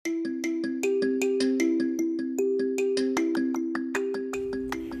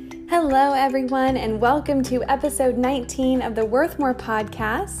Hello, everyone, and welcome to episode 19 of the Worth More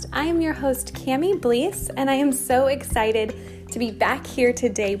podcast. I am your host, Cami Blees, and I am so excited to be back here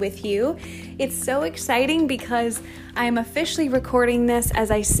today with you. It's so exciting because I am officially recording this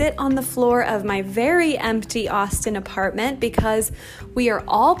as I sit on the floor of my very empty Austin apartment because we are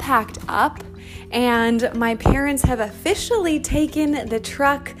all packed up and my parents have officially taken the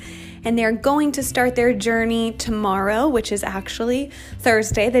truck and they're going to start their journey tomorrow, which is actually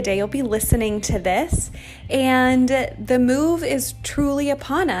Thursday, the day you'll be listening to this. And the move is truly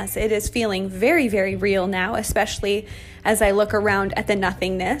upon us. It is feeling very, very real now, especially as I look around at the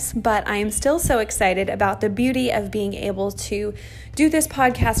nothingness. But I am still so excited about the beauty of being able to do this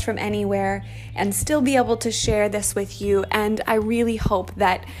podcast from anywhere and still be able to share this with you. And I really hope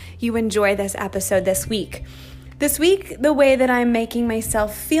that you enjoy this episode this week. This week, the way that I'm making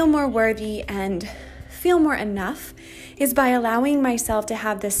myself feel more worthy and feel more enough is by allowing myself to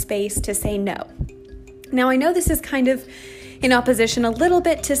have the space to say no. Now, I know this is kind of in opposition a little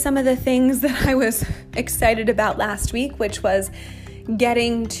bit to some of the things that I was excited about last week, which was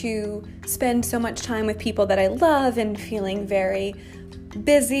getting to spend so much time with people that I love and feeling very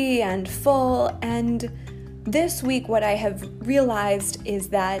busy and full. And this week, what I have realized is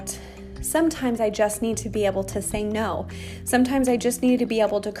that sometimes I just need to be able to say no. Sometimes I just need to be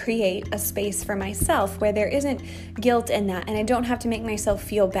able to create a space for myself where there isn't guilt in that and I don't have to make myself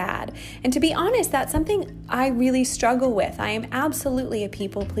feel bad. And to be honest, that's something I really struggle with. I am absolutely a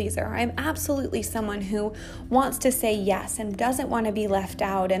people pleaser. I'm absolutely someone who wants to say yes and doesn't want to be left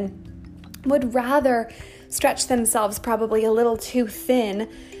out and would rather stretch themselves probably a little too thin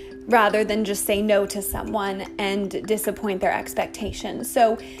rather than just say no to someone and disappoint their expectations.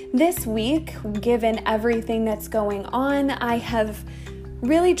 So this week, given everything that's going on, I have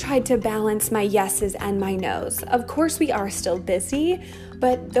really tried to balance my yeses and my nos. Of course, we are still busy,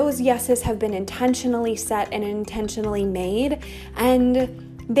 but those yeses have been intentionally set and intentionally made,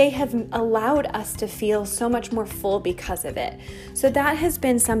 and they have allowed us to feel so much more full because of it. So that has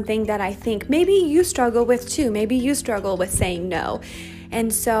been something that I think maybe you struggle with too. Maybe you struggle with saying no.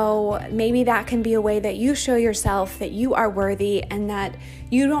 And so maybe that can be a way that you show yourself that you are worthy and that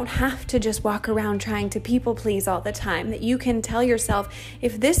you don't have to just walk around trying to people please all the time, that you can tell yourself,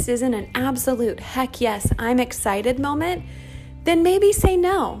 if this isn't an absolute heck yes, I'm excited moment, then maybe say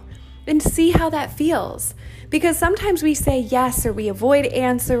no and see how that feels. Because sometimes we say yes or we avoid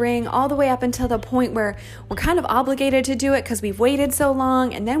answering all the way up until the point where we're kind of obligated to do it because we've waited so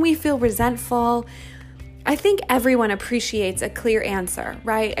long and then we feel resentful. I think everyone appreciates a clear answer,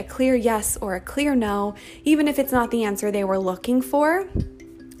 right? A clear yes or a clear no, even if it's not the answer they were looking for.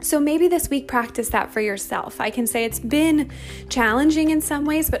 So maybe this week practice that for yourself. I can say it's been challenging in some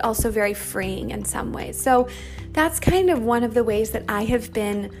ways, but also very freeing in some ways. So that's kind of one of the ways that I have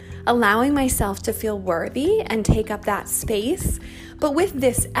been allowing myself to feel worthy and take up that space. But with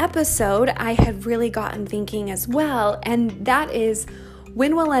this episode, I have really gotten thinking as well, and that is,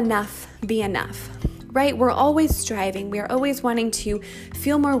 when will enough be enough? Right? We're always striving. We are always wanting to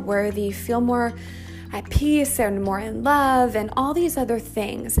feel more worthy, feel more at peace and more in love and all these other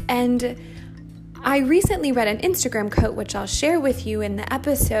things. And I recently read an Instagram quote, which I'll share with you in the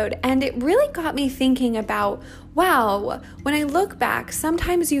episode, and it really got me thinking about, wow, when I look back,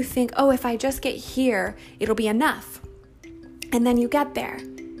 sometimes you think, oh, if I just get here, it'll be enough. And then you get there,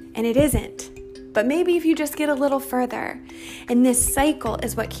 and it isn't. But maybe if you just get a little further. And this cycle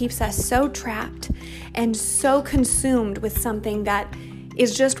is what keeps us so trapped and so consumed with something that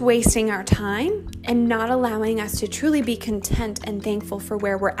is just wasting our time and not allowing us to truly be content and thankful for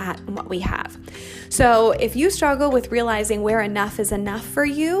where we're at and what we have. So if you struggle with realizing where enough is enough for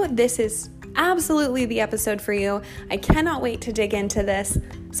you, this is absolutely the episode for you. I cannot wait to dig into this.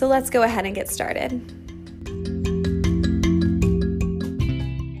 So let's go ahead and get started.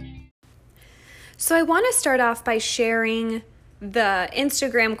 So I want to start off by sharing the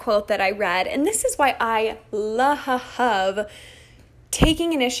Instagram quote that I read, and this is why I love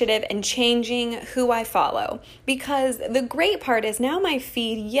taking initiative and changing who I follow, because the great part is now my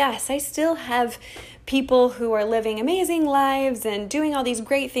feed, yes, I still have people who are living amazing lives and doing all these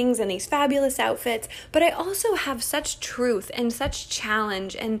great things in these fabulous outfits, but I also have such truth and such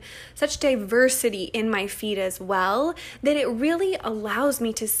challenge and such diversity in my feed as well, that it really allows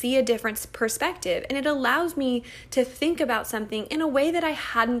me to see a different perspective, and it allows me to think about something in a way that I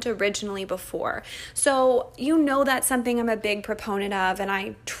hadn't originally before. So you know that's something I'm a big proponent of, and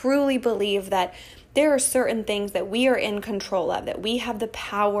I truly believe that there are certain things that we are in control of, that we have the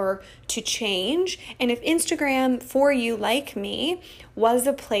power to change. And if Instagram, for you like me, was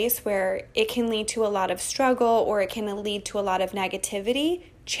a place where it can lead to a lot of struggle or it can lead to a lot of negativity,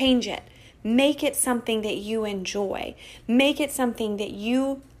 change it. Make it something that you enjoy. Make it something that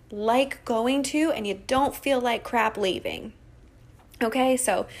you like going to and you don't feel like crap leaving. Okay,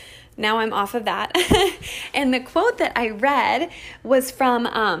 so now I'm off of that. And the quote that I read was from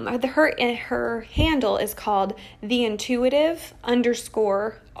her handle is called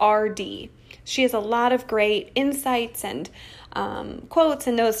theintuitive_RD. She has a lot of great insights and quotes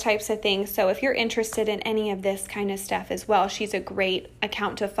and those types of things. So if you're interested in any of this kind of stuff as well, she's a great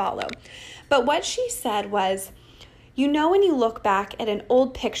account to follow. But what she said was, when you look back at an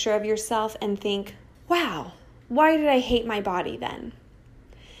old picture of yourself and think, wow, why did I hate my body then?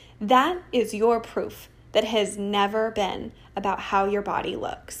 That is your proof that has never been about how your body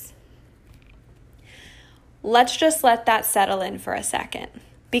looks. Let's just let that settle in for a second,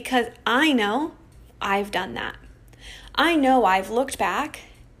 because I know I've done that. I know I've looked back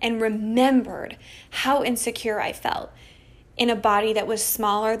and remembered how insecure I felt in a body that was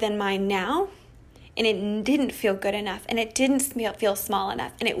smaller than mine now, and it didn't feel good enough, and it didn't feel small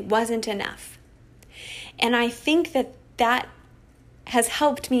enough, and it wasn't enough. And I think that has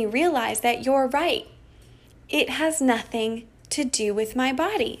helped me realize that you're right. It has nothing to do with my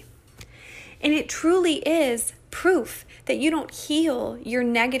body. And it truly is proof that you don't heal your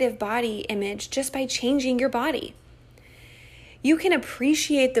negative body image just by changing your body. You can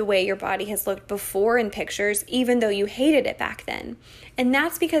appreciate the way your body has looked before in pictures, even though you hated it back then. And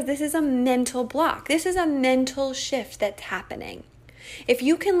that's because this is a mental block. This is a mental shift that's happening. If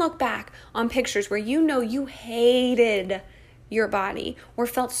you can look back on pictures where you hated your body or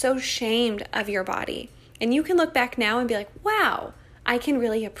felt so ashamed of your body, and you can look back now and be like, wow, I can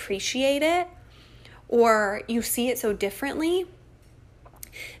really appreciate it, or you see it so differently,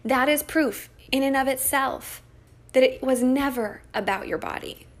 that is proof in and of itself that it was never about your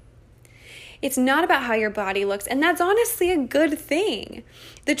body. It's not about how your body looks, and that's honestly a good thing.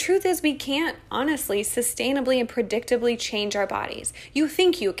 The truth is we can't honestly, sustainably, and predictably change our bodies. You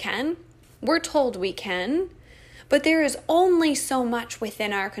think you can. We're told we can. But there is only so much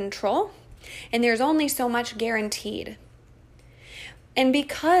within our control, and there's only so much guaranteed. And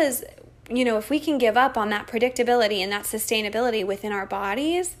because, if we can give up on that predictability and that sustainability within our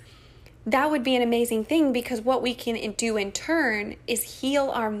bodies, that would be an amazing thing, because what we can do in turn is heal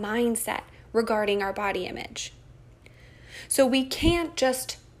our mindset regarding our body image. So we can't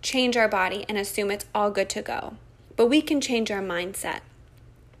just change our body and assume it's all good to go, but we can change our mindset.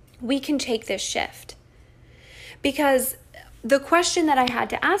 We can take this shift. Because the question that I had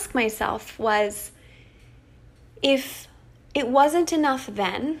to ask myself was, if it wasn't enough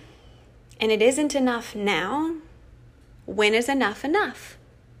then, and it isn't enough now, when is enough enough?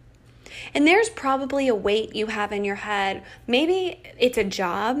 And there's probably a weight you have in your head. Maybe it's a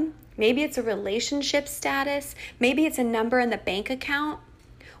job. Maybe it's a relationship status. Maybe it's a number in the bank account.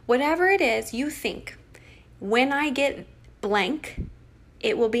 Whatever it is, you think, when I get blank,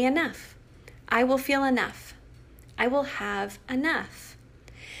 it will be enough. I will feel enough. I will have enough.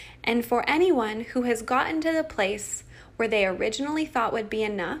 And for anyone who has gotten to the place where they originally thought would be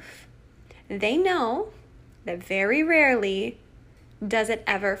enough, they know that very rarely does it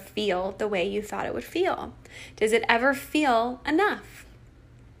ever feel the way you thought it would feel. Does it ever feel enough?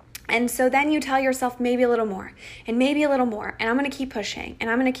 And so then you tell yourself maybe a little more, and maybe a little more, and I'm going to keep pushing, and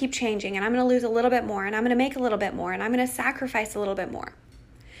I'm going to keep changing, and I'm going to lose a little bit more, and I'm going to make a little bit more, and I'm going to sacrifice a little bit more.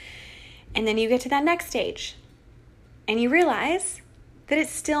 And then you get to that next stage, and you realize that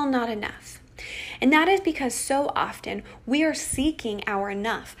it's still not enough. And that is because so often we are seeking our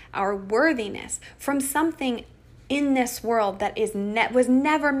enough, our worthiness from something in this world that was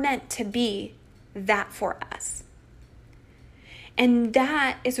never meant to be that for us. And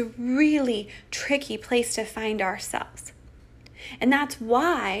that is a really tricky place to find ourselves. And that's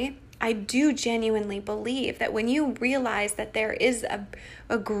why I do genuinely believe that when you realize that there is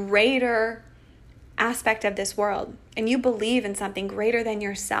a greater aspect of this world, and you believe in something greater than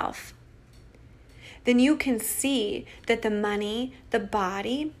yourself, then you can see that the money, the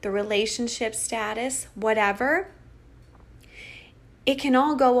body, the relationship status, whatever, it can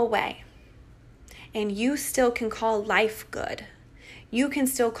all go away. And you still can call life good. You can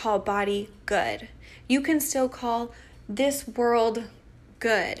still call body good. You can still call this world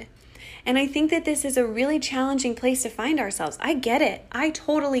good. And I think that this is a really challenging place to find ourselves. I get it. I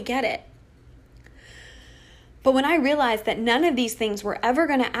totally get it. But when I realized that none of these things were ever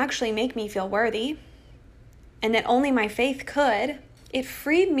going to actually make me feel worthy, and that only my faith could, it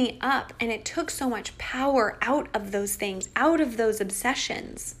freed me up, and it took so much power out of those things, out of those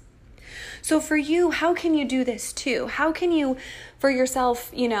obsessions. So for you, how can you do this too? How can you, for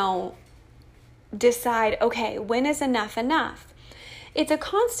yourself, decide, okay, when is enough enough? It's a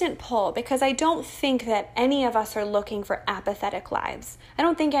constant pull because I don't think that any of us are looking for apathetic lives. I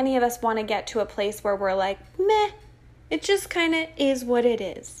don't think any of us want to get to a place where we're like, meh, it just kind of is what it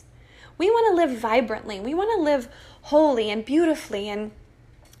is. We want to live vibrantly. We want to live wholly and beautifully and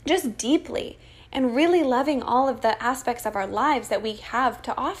just deeply and really loving all of the aspects of our lives that we have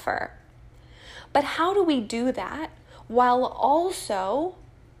to offer. But how do we do that while also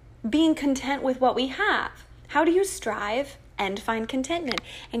being content with what we have? How do you strive and find contentment?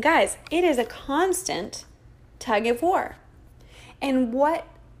 And guys, it is a constant tug of war. And what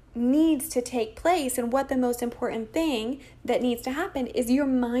needs to take place and what the most important thing that needs to happen is your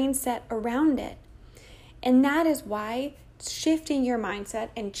mindset around it. And that is why shifting your mindset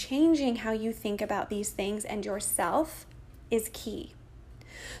and changing how you think about these things and yourself is key.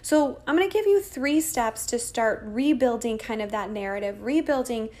 So I'm going to give you 3 steps to start rebuilding kind of that narrative,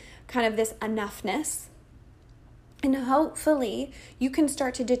 rebuilding kind of this enoughness. And hopefully you can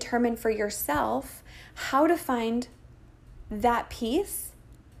start to determine for yourself how to find that peace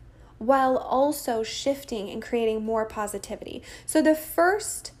while also shifting and creating more positivity. So the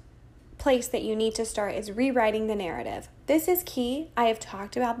first place that you need to start is rewriting the narrative. This is key. I have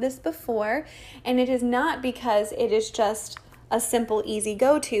talked about this before, and it is not because it is just a simple, easy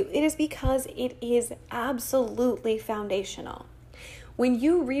go-to. It is because it is absolutely foundational. When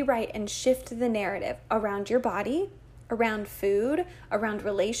you rewrite and shift the narrative around your body, around food, around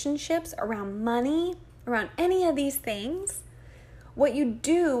relationships, around money, around any of these things, what you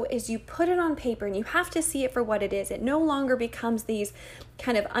do is you put it on paper and you have to see it for what it is. It no longer becomes these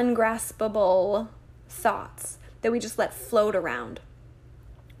kind of ungraspable thoughts that we just let float around.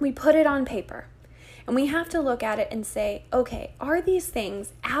 We put it on paper and we have to look at it and say, okay, are these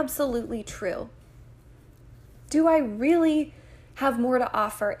things absolutely true? Do I really have more to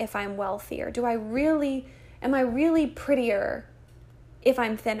offer if I'm wealthier? Am I really prettier if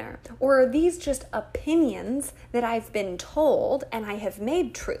I'm thinner? Or are these just opinions that I've been told and I have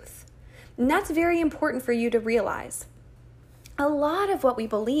made truth? And that's very important for you to realize. A lot of what we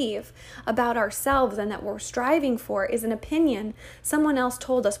believe about ourselves and that we're striving for is an opinion someone else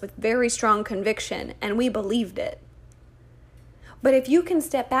told us with very strong conviction, and we believed it. But if you can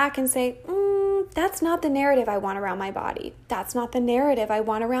step back and say, that's not the narrative I want around my body. That's not the narrative I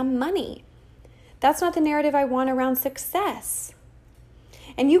want around money. That's not the narrative I want around success.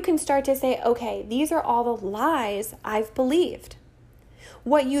 And you can start to say, okay, these are all the lies I've believed.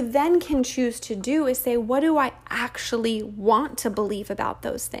 What you then can choose to do is say, what do I actually want to believe about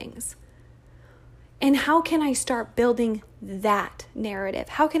those things? And how can I start building that narrative?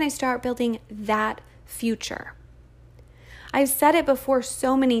 How can I start building that future? I've said it before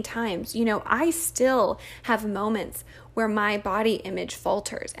so many times. I still have moments where my body image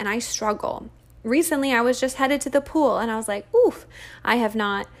falters and I struggle. Recently, I was just headed to the pool and I was like, oof, I have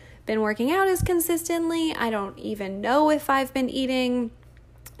not been working out as consistently. I don't even know if I've been eating,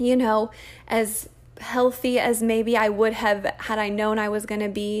 as healthy as maybe I would have had I known I was going to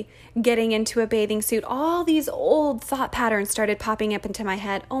be getting into a bathing suit. All these old thought patterns started popping up into my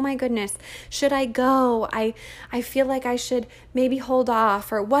head. Oh my goodness, should I go? I feel like I should maybe hold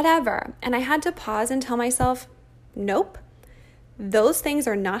off or whatever. And I had to pause and tell myself, nope. Those things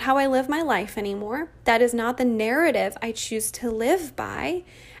are not how I live my life anymore. That is not the narrative I choose to live by.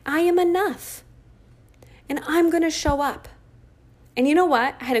 I am enough. And I'm going to show up. And you know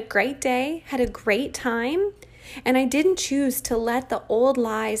what? I had a great day, had a great time, and I didn't choose to let the old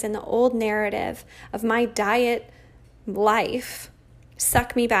lies and the old narrative of my diet life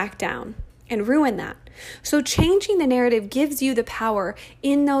suck me back down and ruin that. So changing the narrative gives you the power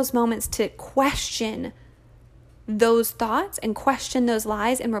in those moments to question those thoughts and question those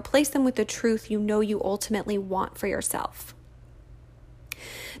lies and replace them with the truth you ultimately want for yourself.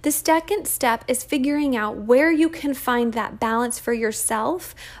 The second step is figuring out where you can find that balance for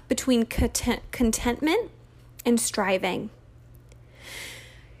yourself between contentment and striving.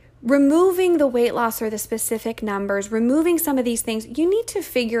 Removing the weight loss or the specific numbers, removing some of these things, you need to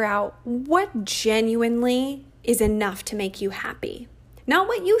figure out what genuinely is enough to make you happy. Not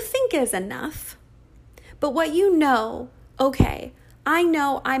what you think is enough, but what okay, I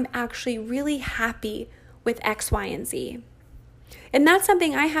know I'm actually really happy with X, Y, and Z. And that's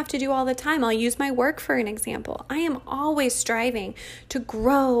something I have to do all the time. I'll use my work for an example. I am always striving to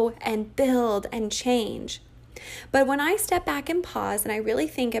grow and build and change. But when I step back and pause and I really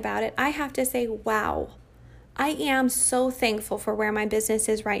think about it, I have to say, wow, I am so thankful for where my business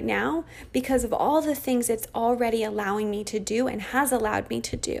is right now because of all the things it's already allowing me to do and has allowed me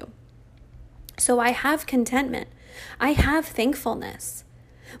to do. So I have contentment. I have thankfulness.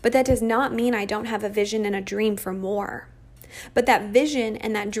 But that does not mean I don't have a vision and a dream for more. But that vision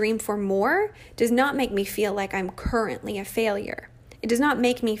and that dream for more does not make me feel like I'm currently a failure. It does not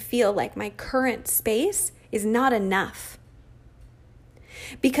make me feel like my current space is not enough.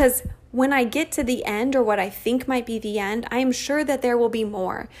 Because when I get to the end, or what I think might be the end, I am sure that there will be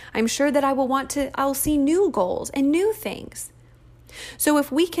more. I'm sure that I'll see new goals and new things. So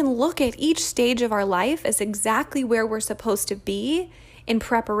if we can look at each stage of our life as exactly where we're supposed to be in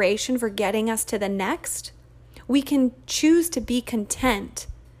preparation for getting us to the next, we can choose to be content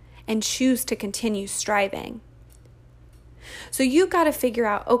and choose to continue striving. So you've got to figure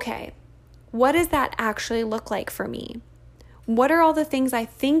out, okay, what does that actually look like for me? What are all the things I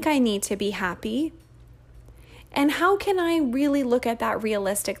think I need to be happy? And how can I really look at that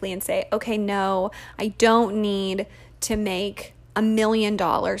realistically and say, okay, no, I don't need to make $1 million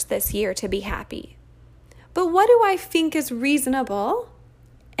this year to be happy. But what do I think is reasonable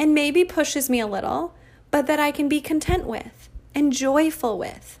and maybe pushes me a little, but that I can be content with and joyful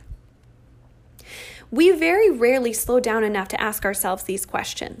with? We very rarely slow down enough to ask ourselves these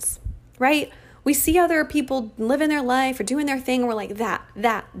questions, right? We see other people living their life or doing their thing, and we're like,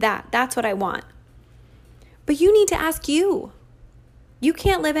 that's what I want. But you need to ask you. You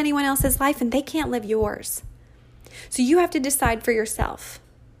can't live anyone else's life, and they can't live yours. So you have to decide for yourself,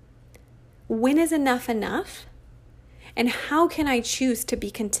 when is enough enough? And how can I choose to be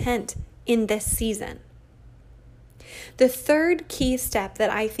content in this season? The third key step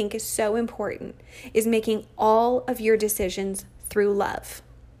that I think is so important is making all of your decisions through love.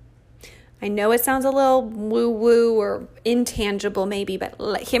 I know it sounds a little woo-woo or intangible maybe, but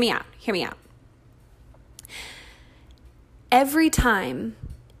hear me out. Every time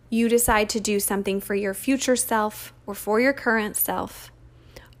you decide to do something for your future self or for your current self,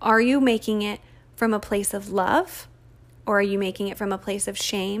 are you making it from a place of love, or are you making it from a place of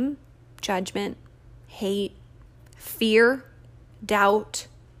shame, judgment, hate, fear, doubt,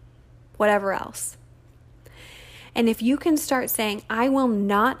 whatever else? And if you can start saying, I will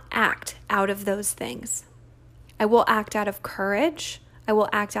not act out of those things. I will act out of courage. I will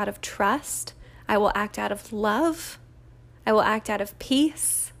act out of trust. I will act out of love. I will act out of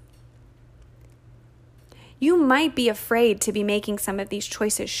peace. You might be afraid to be making some of these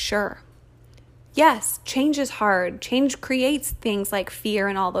choices, sure. Yes, change is hard. Change creates things like fear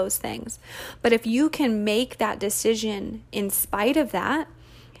and all those things. But if you can make that decision in spite of that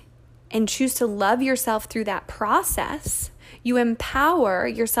and choose to love yourself through that process, you empower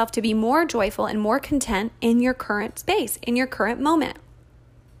yourself to be more joyful and more content in your current space, in your current moment.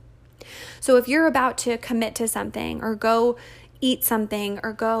 So if you're about to commit to something, or go eat something,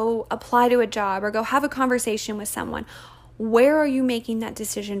 or go apply to a job, or go have a conversation with someone, where are you making that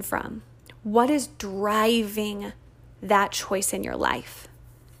decision from? What is driving that choice in your life?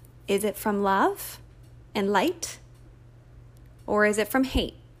 Is it from love and light? Or is it from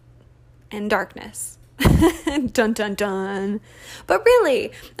hate and darkness? Dun, dun, dun. But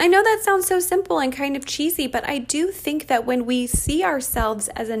really, I know that sounds so simple and kind of cheesy, but I do think that when we see ourselves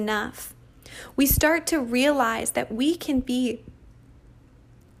as enough, we start to realize that we can be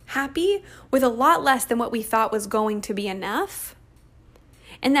happy with a lot less than what we thought was going to be enough.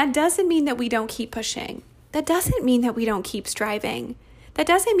 And that doesn't mean that we don't keep pushing. That doesn't mean that we don't keep striving. That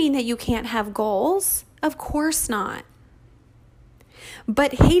doesn't mean that you can't have goals. Of course not.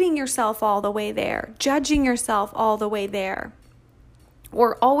 But hating yourself all the way there, judging yourself all the way there,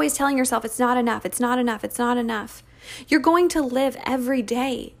 or always telling yourself it's not enough, it's not enough, it's not enough, you're going to live every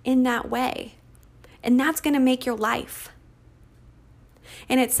day in that way. And that's going to make your life.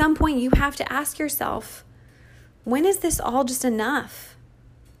 And at some point you have to ask yourself, when is this all just enough?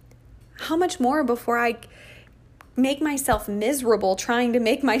 How much more before I make myself miserable trying to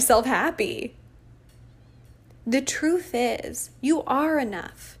make myself happy? The truth is, you are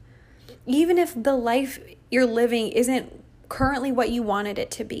enough. Even if the life you're living isn't currently what you wanted it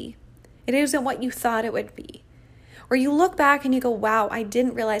to be, it isn't what you thought it would be, or you look back and you go, wow, I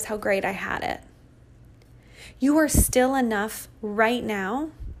didn't realize how great I had it. You are still enough right now.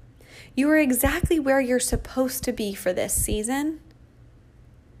 You are exactly where you're supposed to be for this season.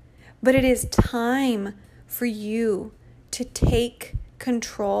 But it is time for you to take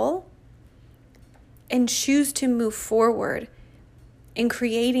control and choose to move forward in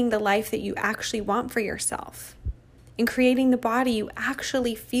creating the life that you actually want for yourself, in creating the body you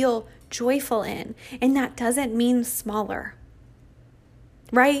actually feel joyful in. And that doesn't mean smaller,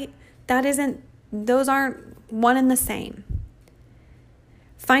 right? Those aren't one and the same.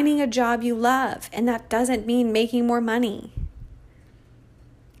 Finding a job you love, and that doesn't mean making more money.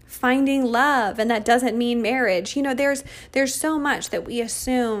 Finding love, and that doesn't mean marriage. There's so much that we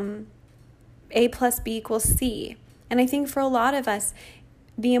assume A plus B equals C. And I think for a lot of us,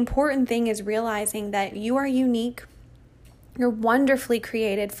 the important thing is realizing that you are unique. You're wonderfully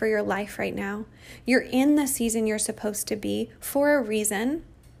created for your life right now. You're in the season you're supposed to be for a reason.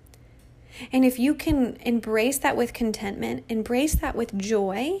 And if you can embrace that with contentment, embrace that with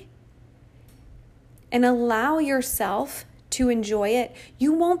joy, and allow yourself to enjoy it,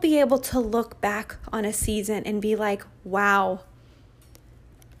 you won't be able to look back on a season and be like, wow,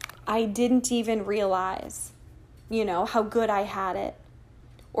 I didn't even realize, how good I had it.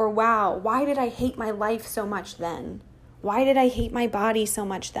 Or wow, why did I hate my life so much then? Why did I hate my body so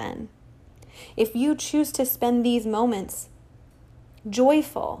much then? If you choose to spend these moments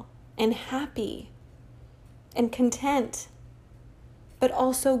joyful and happy and content, but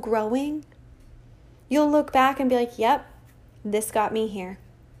also growing, you'll look back and be like, yep, this got me here.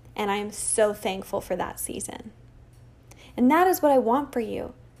 And I am so thankful for that season. And that is what I want for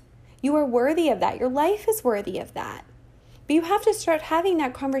you. You are worthy of that. Your life is worthy of that. But you have to start having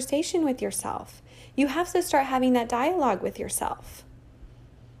that conversation with yourself. You have to start having that dialogue with yourself.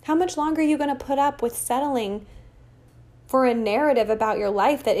 How much longer are you going to put up with settling for a narrative about your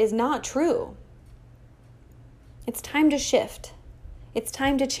life that is not true? It's time to shift. It's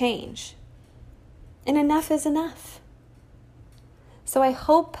time to change. And enough is enough. So I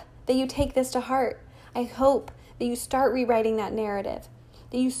hope that you take this to heart. I hope that you start rewriting that narrative,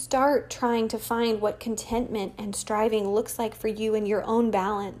 that you start trying to find what contentment and striving looks like for you in your own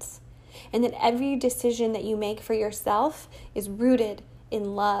balance, and that every decision that you make for yourself is rooted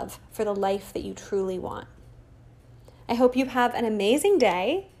in love for the life that you truly want. I hope you have an amazing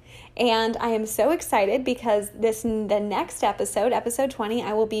day. And I am so excited because the next episode, episode 20,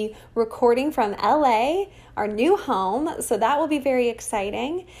 I will be recording from LA, our new home. So that will be very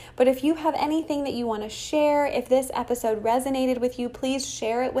exciting. But if you have anything that you want to share, if this episode resonated with you, please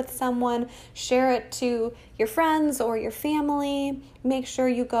share it with someone. Share it to your friends or your family. Make sure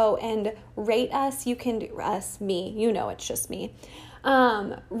you go and rate us. You can do me. It's just me.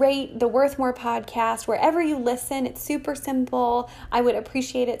 Rate the Worth More podcast wherever you listen. It's super simple. I would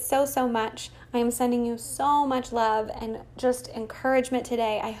appreciate it so much. I am sending you so much love and just encouragement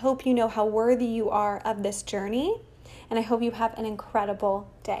today. I hope you know how worthy you are of this journey, and I hope you have an incredible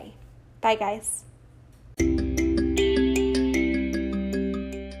day. Bye, guys.